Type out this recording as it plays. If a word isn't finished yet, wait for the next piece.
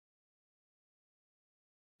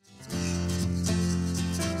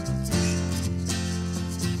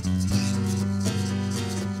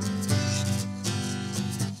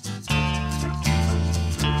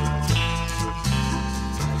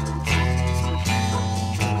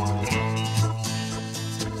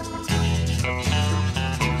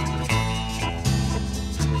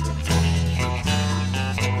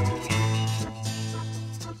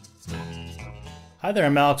Hi there,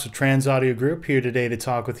 I'm Alex with TransAudio Group, here today to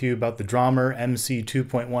talk with you about the Drawmer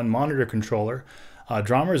MC2.1 Monitor Controller.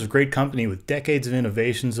 Drawmer is a great company with decades of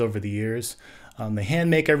innovations over the years. They hand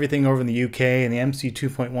make everything over in the UK, and the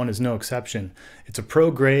MC2.1 is no exception. It's a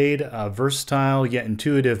pro-grade, versatile yet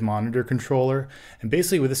intuitive monitor controller, and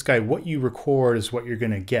basically with this guy, what you record is what you're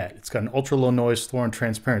going to get. It's got an ultra-low noise floor and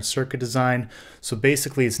transparent circuit design, so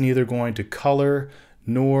basically it's neither going to color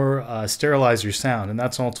nor sterilize your sound, and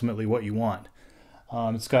that's ultimately what you want.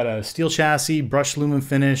 It's got a steel chassis, brushed aluminum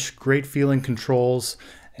finish, great feeling controls,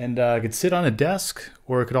 and it could sit on a desk,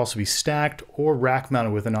 or it could also be stacked or rack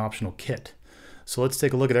mounted with an optional kit. So let's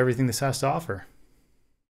take a look at everything this has to offer.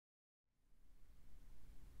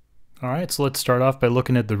 Alright, so let's start off by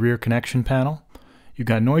looking at the rear connection panel. You've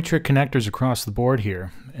got Neutrik connectors across the board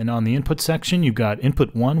here, and on the input section you've got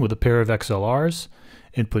input 1 with a pair of XLRs,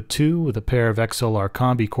 input 2 with a pair of XLR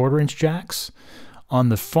combi 1/4-inch jacks. On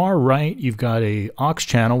the far right, you've got a aux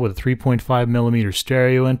channel with a 3.5mm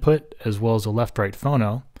stereo input, as well as a left-right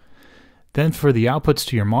phono. Then for the outputs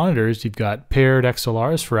to your monitors, you've got paired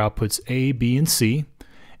XLRs for outputs A, B, and C.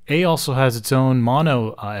 A also has its own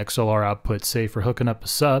mono XLR output, say for hooking up a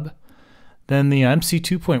sub. Then the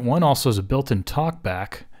MC2.1 also has a built-in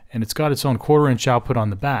talkback, and it's got its own 1/4-inch output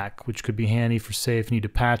on the back, which could be handy for, say, if you need to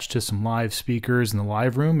patch to some live speakers in the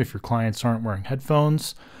live room if your clients aren't wearing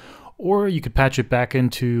headphones. Or you could patch it back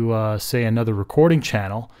into, say, another recording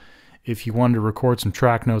channel if you wanted to record some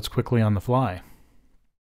track notes quickly on the fly.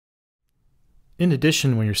 In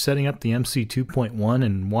addition, when you're setting up the MC2.1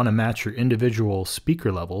 and want to match your individual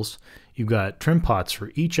speaker levels, you've got trim pots for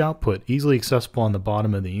each output easily accessible on the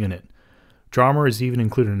bottom of the unit. Drawmer has even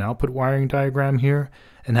included an output wiring diagram here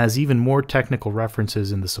and has even more technical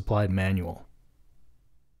references in the supplied manual.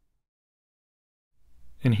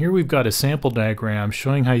 And here we've got a sample diagram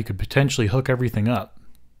showing how you could potentially hook everything up.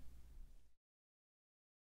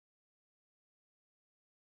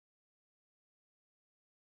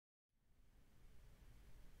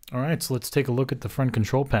 Alright, so let's take a look at the front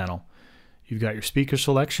control panel. You've got your speaker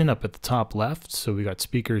selection up at the top left, so we got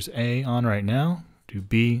speakers A on right now, do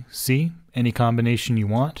B, C, any combination you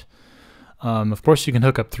want. Of course you can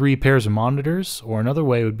hook up 3 pairs of monitors, or another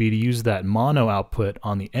way would be to use that mono output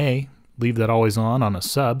on the A, leave that always on a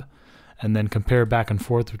sub, and then compare back and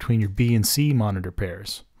forth between your B and C monitor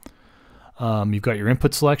pairs. You've got your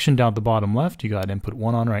input selection down at the bottom left. You got input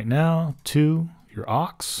 1 on right now, 2, your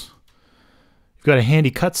aux. You've got a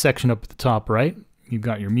handy cut section up at the top right. You've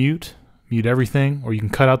got your mute everything, or you can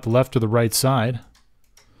cut out the left or the right side.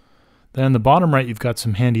 Then on the bottom right, you've got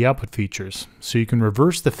some handy output features. So you can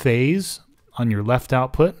reverse the phase on your left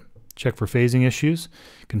output, check for phasing issues.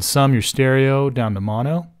 You can sum your stereo down to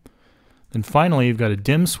mono. Then finally, you've got a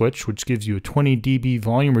dim switch, which gives you a 20 dB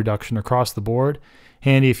volume reduction across the board.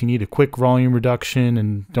 Handy if you need a quick volume reduction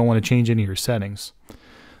and don't want to change any of your settings.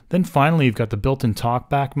 Then finally, you've got the built-in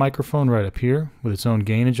talkback microphone right up here with its own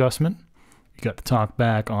gain adjustment. You've got the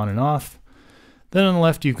talkback on and off. Then on the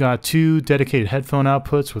left, you've got 2 dedicated headphone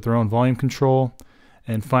outputs with their own volume control.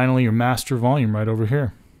 And finally, your master volume right over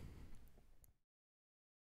here.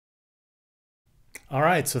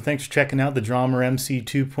 Alright, so thanks for checking out the Drawmer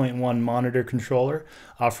MC2.1 Monitor Controller.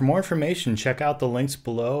 For more information, check out the links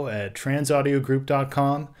below at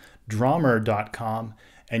transaudioGroup.com, Drawmer.com,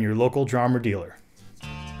 and your local Drawmer dealer.